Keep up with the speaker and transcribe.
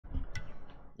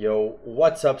Yo,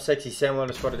 what's up, Sexy Sam on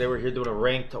the spot. Today we're here doing a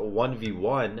ranked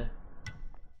 1v1.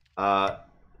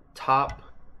 Top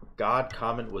god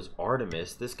comment was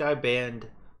Artemis. This guy banned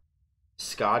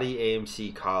Scotty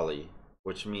AMC Kali,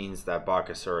 which means that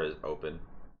Bakasura is open.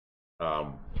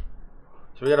 So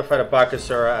we gotta fight a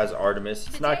Bakasura as Artemis.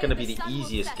 It's not gonna be the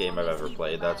easiest game I've ever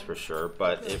played, that's for sure,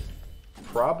 but it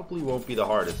probably won't be the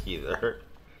hardest either.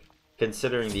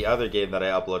 Considering the other game that I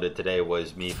uploaded today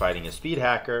was me fighting a speed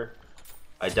hacker.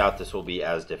 I doubt this will be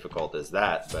as difficult as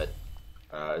that, but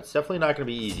it's definitely not going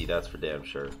to be easy, that's for damn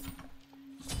sure.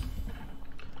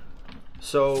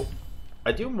 So,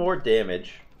 I do more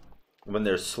damage when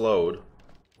they're slowed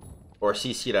or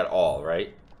CC'd at all,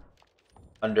 right?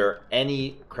 Under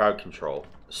any crowd control.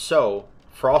 So,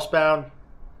 Frostbound,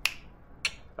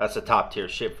 that's a top tier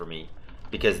shit for me.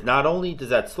 Because not only does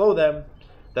that slow them,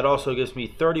 that also gives me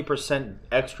 30%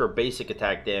 extra basic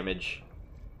attack damage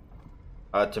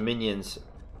to minions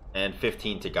and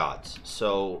 15 to gods.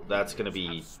 So that's gonna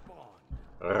be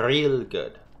real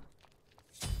good.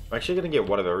 I'm actually gonna get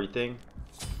one of everything.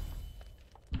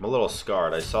 I'm a little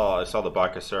scarred. I saw the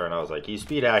Bakasura and I was like, he's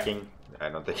speed hacking. I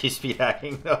don't think he's speed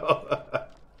hacking though.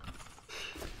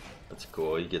 That's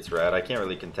cool. He gets red. I can't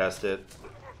really contest it.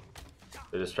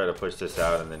 I just try to push this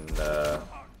out and then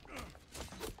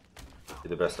do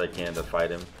the best I can to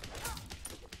fight him.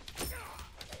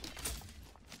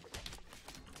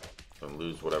 And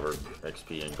lose whatever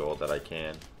XP and gold that I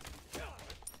can.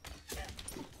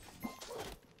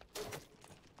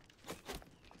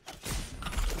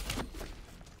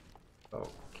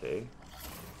 Okay.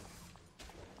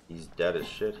 He's dead as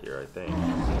shit here, I think.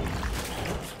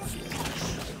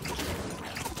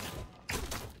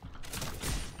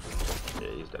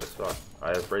 Yeah, he's dead as fuck. I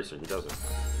have Bracer, he doesn't.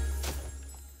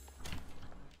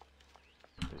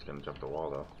 He's gonna jump the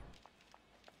wall though.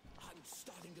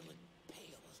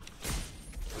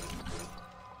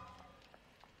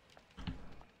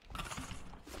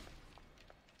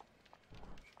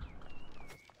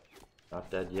 Not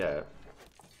dead yet.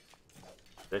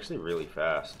 It's actually really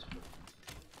fast.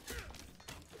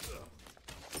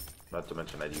 Not to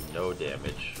mention I do no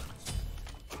damage.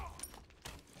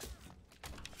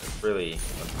 It's really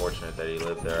unfortunate that he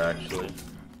lived there actually.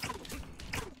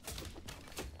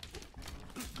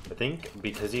 I think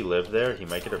because he lived there, he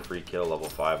might get a free kill level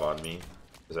 5 on me.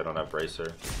 Because I don't have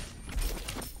Bracer.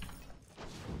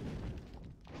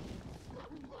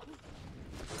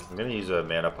 I'm gonna use a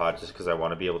mana pot just because I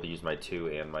want to be able to use my 2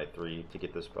 and my 3 to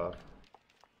get this buff.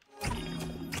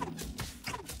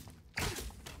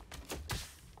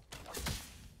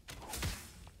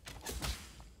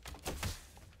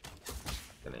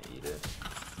 Gonna eat it.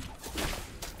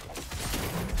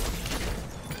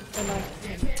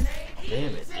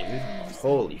 Damn it, dude.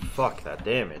 Holy fuck, that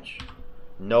damage.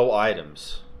 No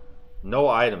items. No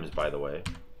items, by the way.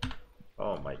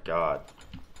 Oh my god.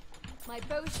 My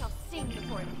bow shall sting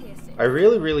before it pierces. I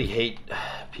really hate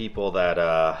people that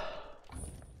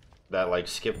like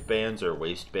skip bans or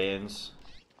waste bans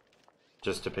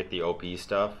just to pick the OP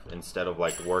stuff instead of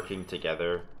like working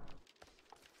together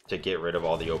to get rid of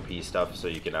all the OP stuff so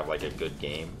you can have like a good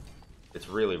game. It's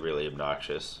really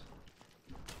obnoxious.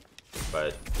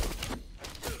 But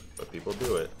people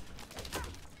do it.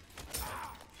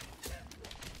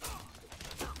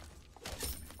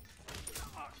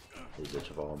 He's itch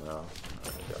of all now. I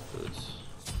got boots.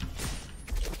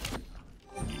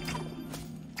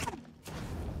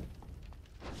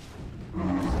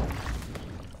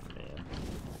 Man.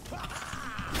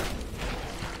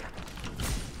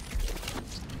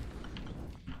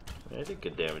 I did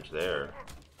good damage there.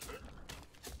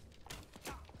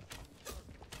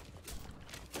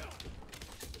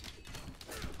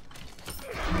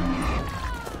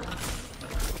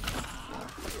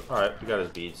 Alright, we got his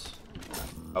beats.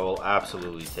 I will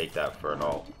absolutely take that for an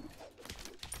ult.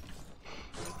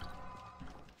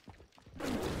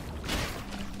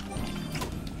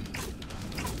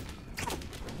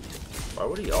 Why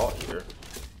would he ult here?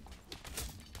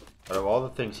 Out of all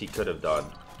the things he could have done,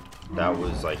 that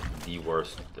was like the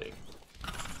worst thing.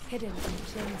 Hidden in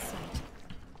plain sight.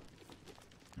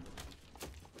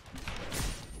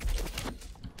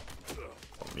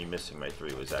 Well, me missing my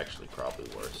 3 was actually probably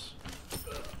worse.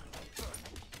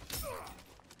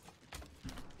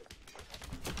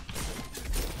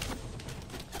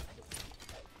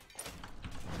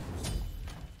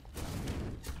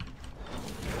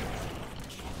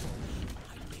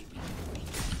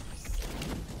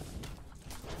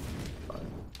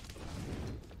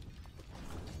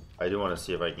 I do want to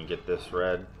see if I can get this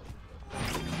red.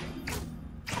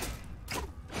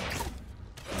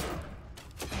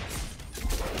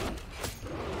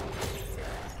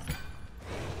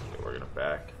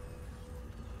 back.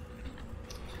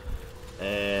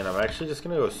 And I'm actually just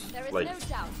gonna go like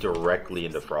directly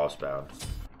into Frostbound.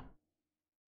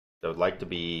 I would like to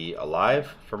be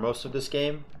alive for most of this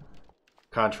game,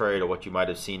 contrary to what you might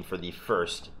have seen for the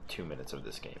first 2 minutes of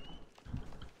this game.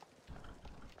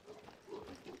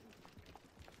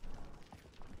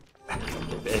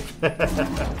 Get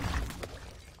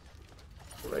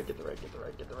the red, get the red, get the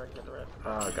red, get the red, get the red.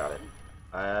 Oh, got it.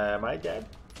 Am I dead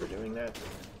for doing that?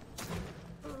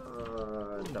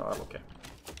 No, I'm okay.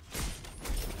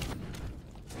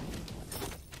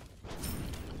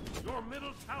 Your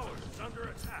middle tower is under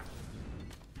attack.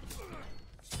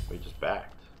 We just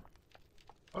backed.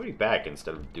 Why would he back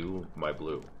instead of do my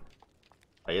blue?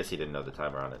 I guess he didn't know the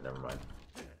timer on it, never mind.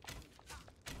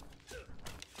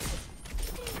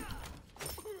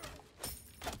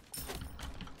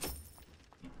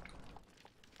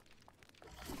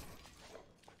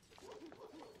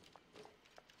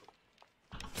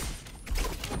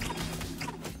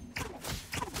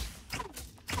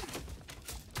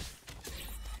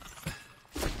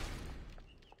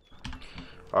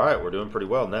 Alright, we're doing pretty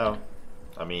well now.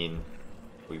 I mean,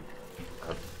 we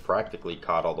have practically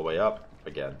caught all the way up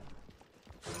again.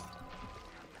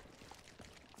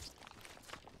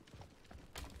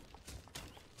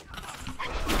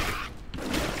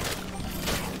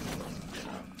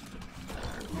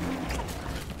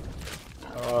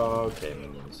 Okay,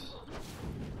 minions.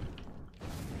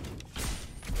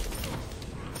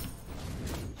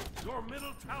 Your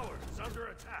middle tower is under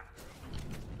attack.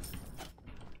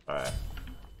 Alright.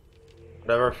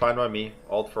 Whatever, fine by me.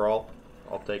 Ult for ult.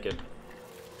 I'll take it.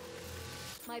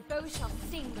 My bow shall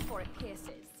sting before it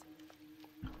pierces.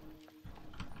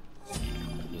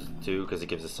 Use it too, because it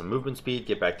gives us some movement speed.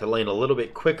 Get back to lane a little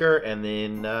bit quicker, and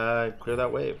then clear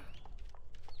that wave.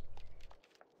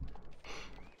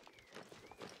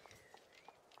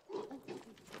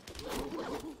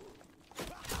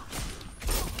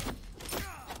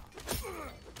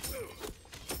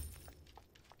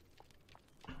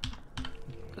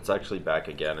 Let's actually back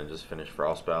again and just finish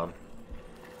Frostbound.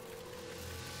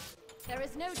 There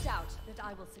is no doubt that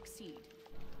I will succeed.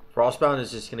 Frostbound is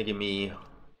just going to give me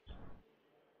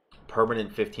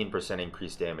permanent 15%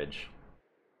 increased damage.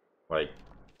 Like,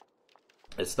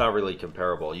 it's not really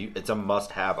comparable. It's a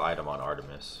must-have item on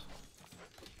Artemis.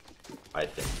 I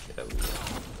think, at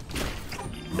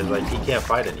least. Because, like, he can't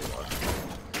fight anymore.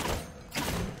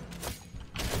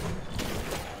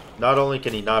 Not only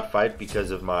can he not fight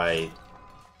because of my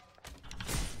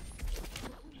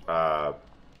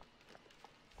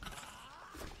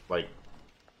like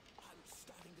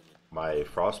my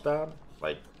Frostbound,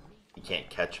 like he can't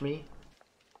catch me,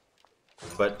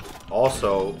 but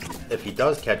also if he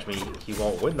does catch me, he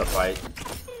won't win the fight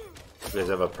because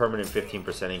I have a permanent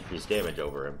 15% increased damage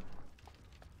over him.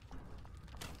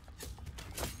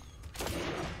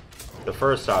 The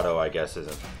first auto, I guess,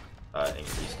 isn't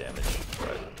increased damage,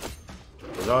 but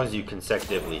as long as you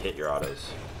consecutively hit your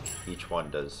autos, each one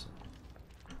does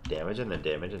damage and then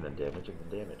damage and then damage and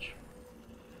then damage.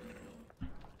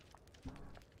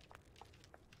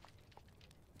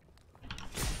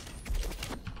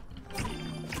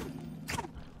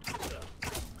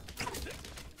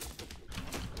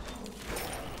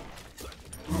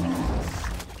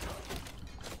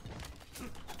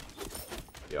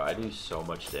 Yo, I do so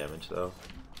much damage though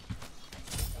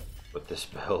with this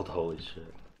build, holy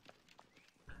shit.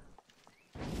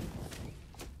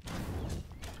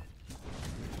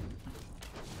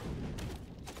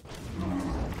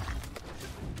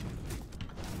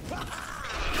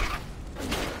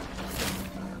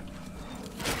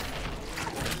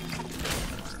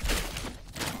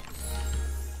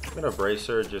 I'm gonna brace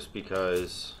her just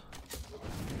because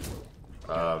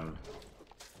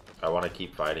I want to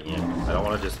keep fighting it. I don't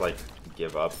want to just like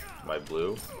give up my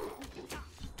blue.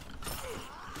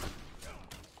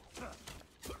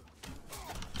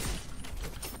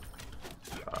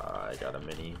 I got a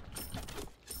mini.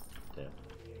 Damn.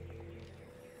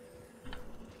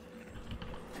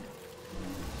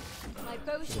 My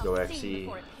bow shall Go sting XE.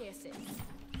 before it pierces.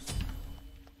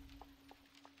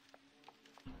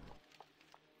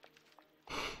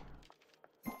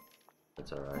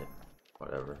 That's alright.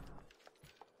 Whatever.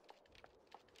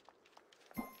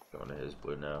 Going to his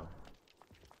blue now.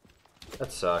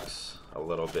 That sucks a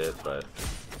little bit, but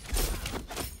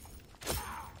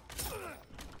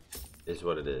is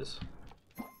what it is.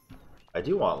 I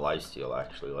do want lifesteal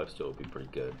actually. Lifesteal would be pretty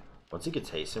good. Once he gets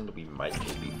hastened, we might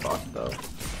just be fucked though.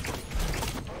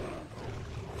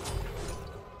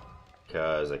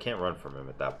 Because I can't run from him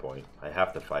at that point. I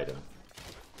have to fight him.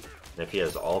 And if he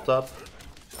has ult up,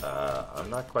 I'm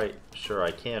not quite sure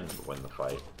I can win the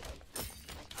fight.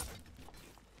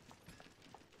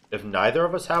 If neither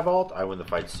of us have ult, I win the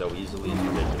fight so easily, it's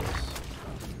ridiculous.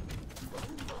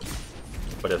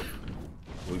 But if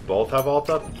we both have ult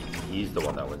up, he's the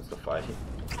one that wins the fight.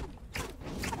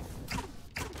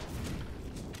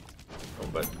 Oh,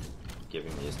 but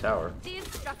giving me his tower. These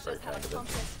structures have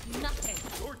accomplished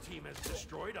nothing. Your team has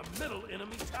destroyed a middle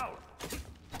enemy tower.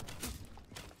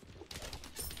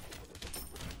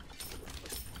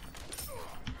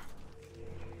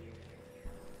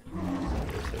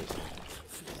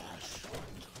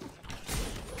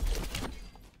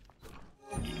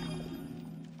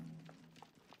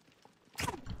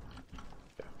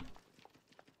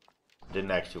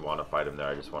 Didn't actually want to fight him there,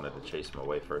 I just wanted to chase him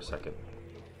away for a second.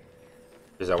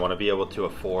 Because I want to be able to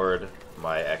afford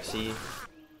my XE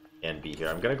and be here.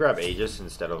 I'm going to grab Aegis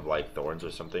instead of like Thorns or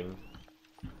something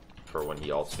for when he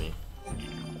ults me.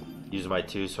 Use my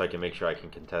 2 so I can make sure I can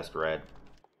contest red.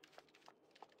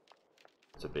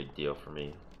 It's a big deal for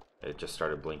me. It just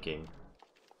started blinking.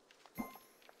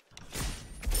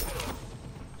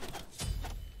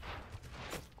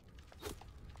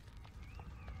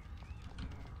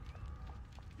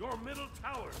 Your middle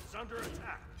tower is under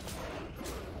attack.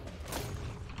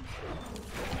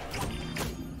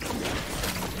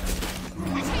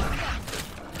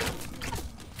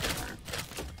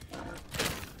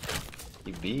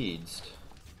 He beads.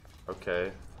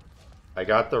 Okay. I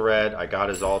got the red, I got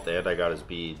his ult, and I got his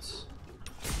beads.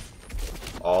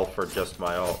 All for just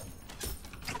my ult.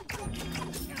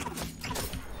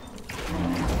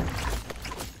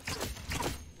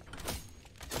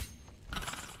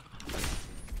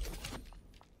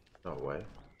 No way.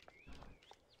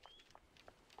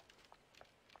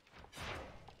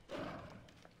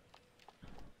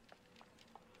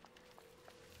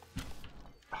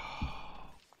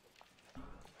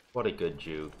 What a good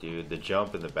juke, dude. The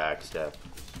jump and the back step.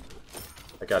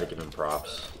 I gotta give him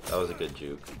props. That was a good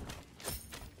juke.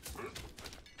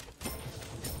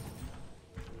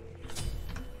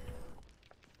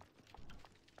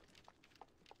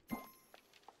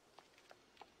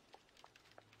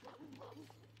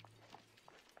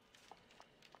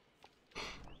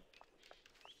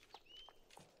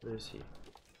 Where is he?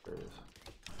 There he is.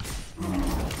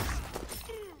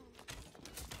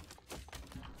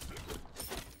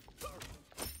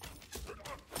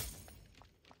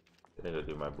 I need to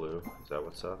do my blue. Is that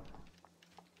what's up?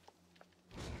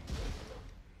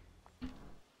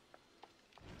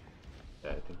 Yeah,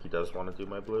 I think he does want to do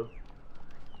my blue.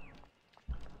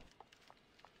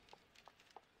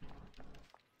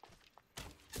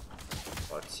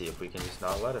 Let's see if we can just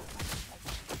not let him.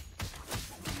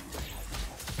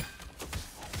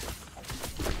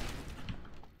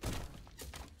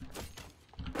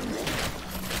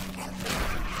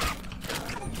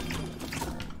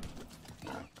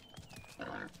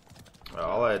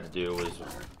 All I had to do was...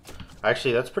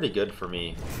 Actually, that's pretty good for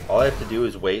me. All I have to do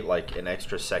is wait like an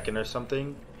extra second or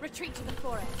something. Retreat to the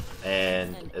forest.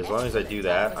 And as long as I do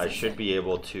that, I should be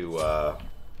able to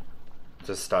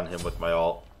stun him with my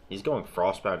ult. He's going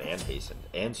Frostbound and Hastened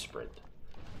and Sprint.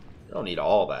 You don't need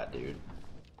all that, dude.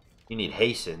 You need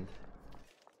Hastened,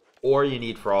 or you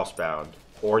need Frostbound,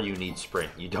 or you need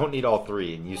Sprint. You don't need all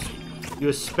three, and you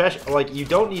especially like you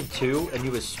don't need 2, and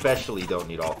you especially don't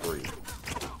need all 3.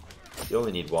 You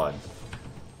only need 1.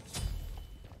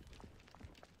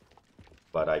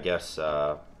 But I guess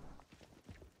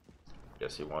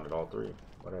he wanted all 3.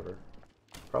 Whatever.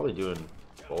 Probably doing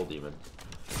Bull Demon,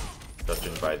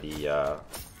 judging by the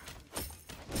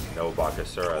no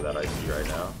Bakasura that I see right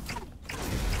now.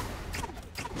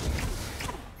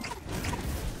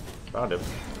 Found him.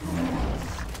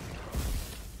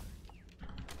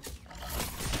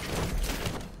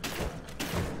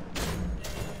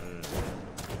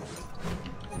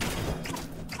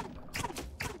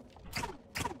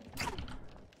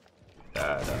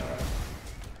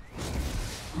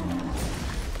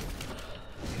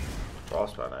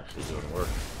 Frostbound actually doing work.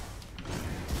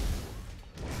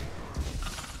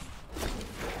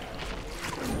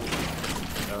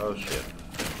 Oh shit.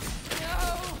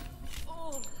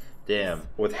 No. Damn.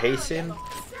 With Hasten,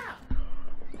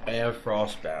 I have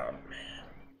Frostbound.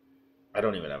 I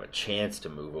don't even have a chance to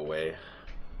move away.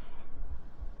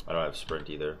 I don't have Sprint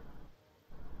either.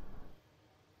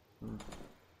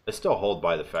 I still hold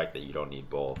by the fact that you don't need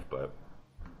both, but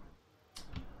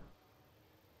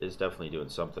it's definitely doing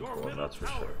something for him, that's for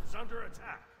sure.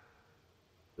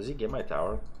 Does he get my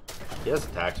tower? He has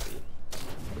attack speed.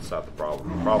 That's not the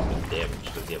problem. The problem is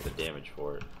damage. Does he have the damage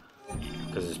for it?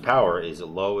 Because his power is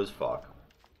low as fuck.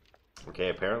 Okay,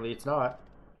 apparently it's not.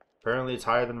 Apparently it's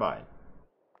higher than mine.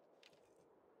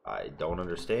 I don't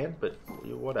understand, but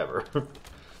whatever.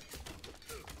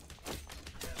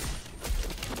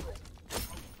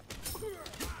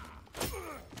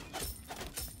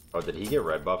 Oh, did he get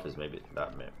red buff? Is maybe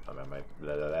that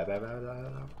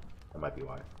might be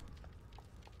why.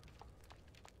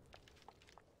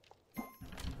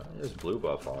 There's blue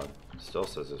buff on. Still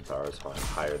says his power is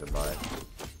higher than mine.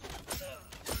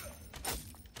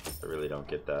 I really don't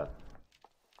get that.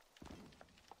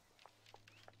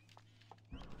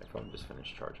 My phone just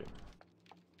finished charging.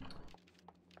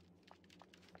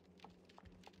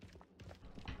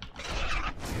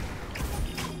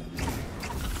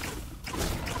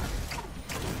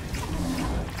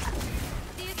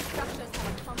 These structures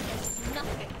have accomplished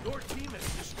nothing. Your team has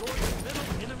destroyed the middle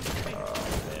enemy base. Oh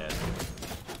man.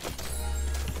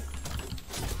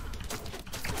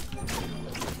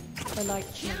 I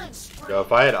like challenge. Yo,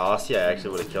 if I had Aussie, I actually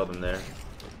would have killed him there.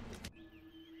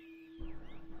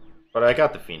 But I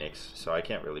got the Phoenix, so I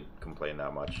can't really complain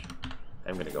that much.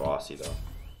 I'm gonna go Aussie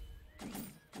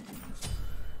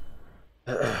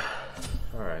though.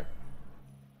 Alright.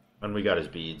 And we got his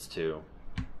beads too.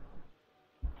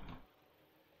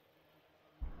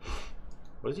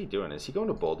 What is he doing? Is he going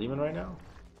to Bull Demon right now?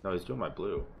 No, he's doing my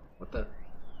blue. What the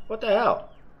hell?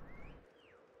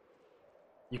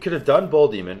 You could have done Bull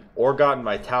Demon or gotten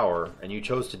my tower, and you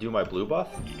chose to do my blue buff?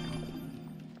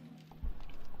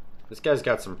 This guy's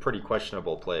got some pretty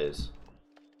questionable plays.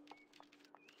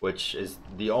 Which is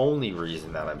the only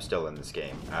reason that I'm still in this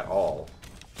game at all.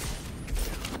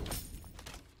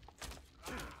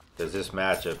 Because this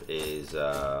matchup is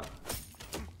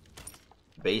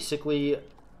basically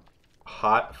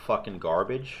hot fucking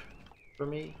garbage for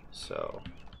me, so...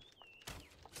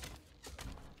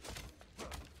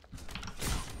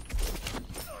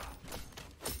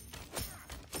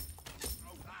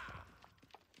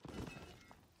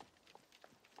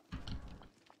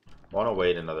 I want to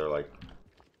wait another like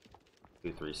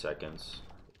 2-3 seconds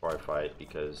before I fight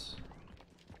because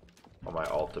I want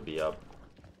my ult to be up.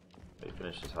 He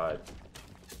finished his hide.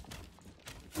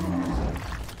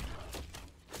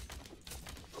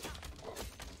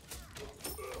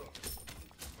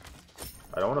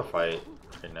 I don't want to fight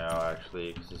right now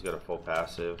actually because he's got a full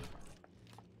passive.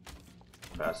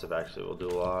 Passive actually will do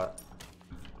a lot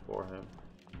for him.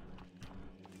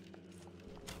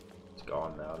 It's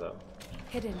gone now though.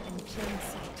 Hidden in plain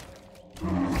sight.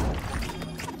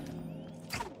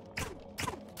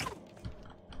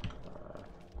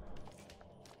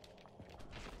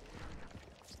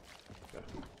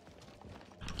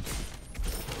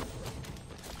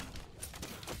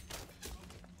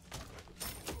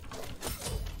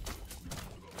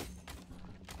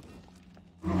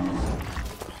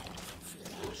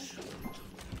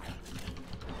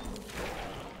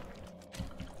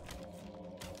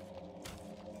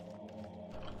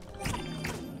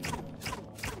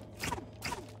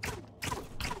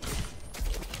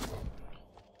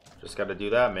 Just gotta do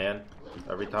that, man.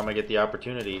 Every time I get the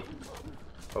opportunity,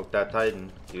 poke that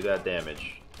Titan, do that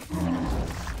damage.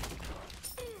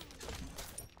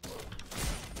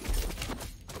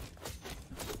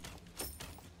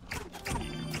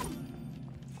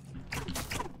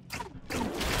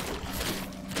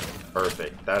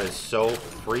 Perfect. That is so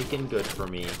freaking good for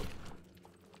me.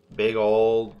 Big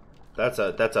old... That's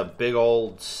a big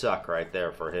old suck right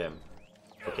there for him.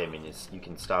 Okay, minions, you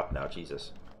can stop now,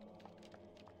 Jesus.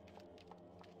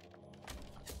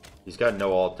 He's got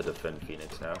no ult to defend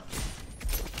Phoenix now.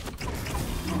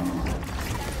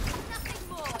 Nothing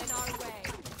more in our way.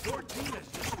 Your team has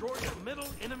destroyed the middle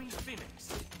enemy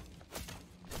Phoenix.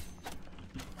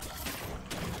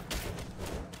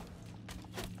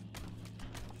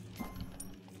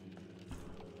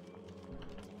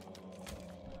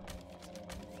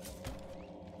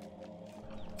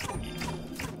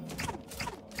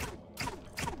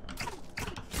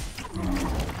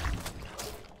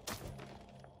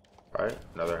 Alright,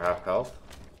 another half health.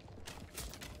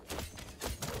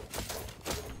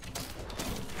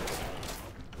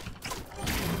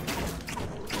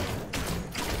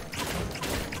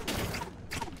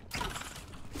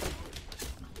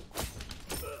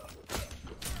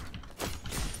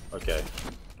 Okay,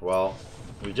 well,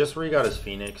 we just re-got his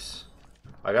Phoenix.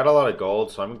 I got a lot of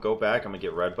gold, so I'm gonna go back, I'm gonna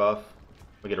get red buff.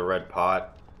 I'm gonna get a red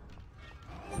pot.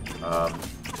 I'm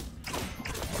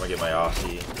gonna get my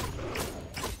Aussie.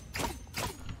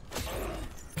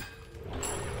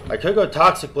 I could go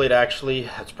Toxic Blade, actually.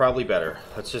 That's probably better.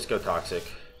 Let's just go Toxic.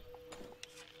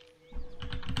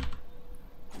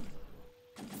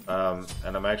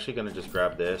 And I'm actually going to just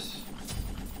grab this.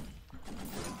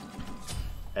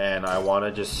 And I want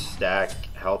to just stack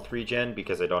health regen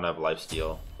because I don't have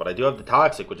lifesteal. But I do have the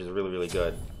Toxic, which is really, really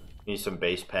good. Need some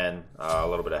base pen, a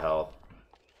little bit of health.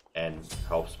 And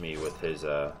helps me with his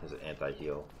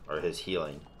anti-heal. Or his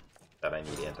healing that I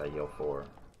need anti-heal for.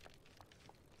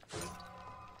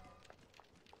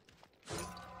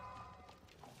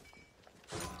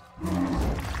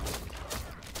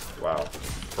 Wow.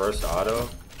 First auto.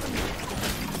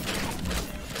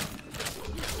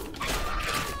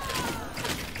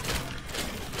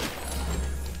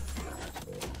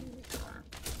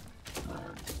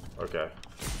 Okay.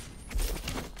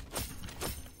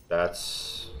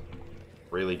 That's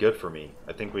really good for me.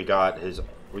 I think we got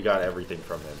everything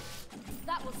from him.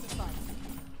 That will suffice.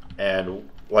 And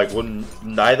like when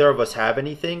neither of us have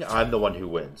anything, I'm the one who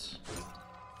wins.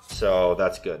 So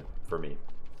that's good for me.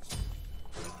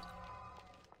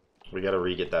 We gotta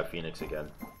re-get that Phoenix again.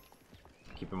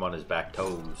 Keep him on his back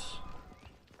toes.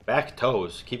 Back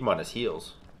toes? Keep him on his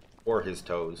heels. Or his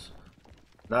toes.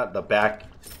 Not the back.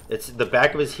 It's the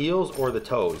back of his heels or the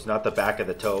toes, not the back of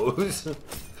the toes.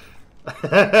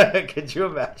 Could you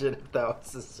imagine if that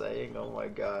was the saying? Oh my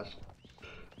gosh.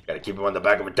 Gotta keep him on the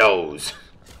back of his toes.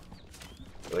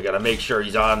 We gotta make sure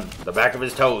he's on the back of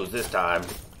his toes this time.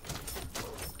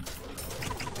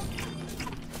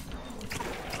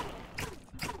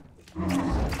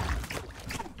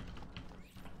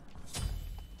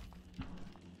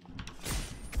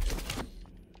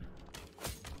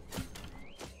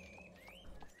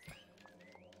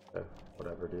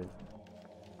 Whatever, dude.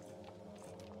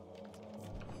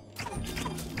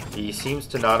 He seems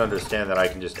to not understand that I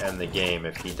can just end the game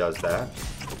if he does that.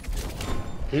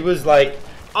 He was like,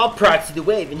 I'll proxy the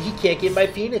wave and he can't get my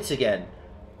Phoenix again.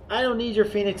 I don't need your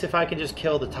Phoenix if I can just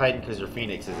kill the Titan because your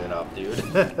Phoenix isn't up, dude.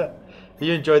 If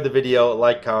you enjoyed the video,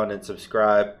 like, comment, and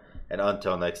subscribe. And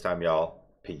until next time, y'all,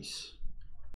 peace.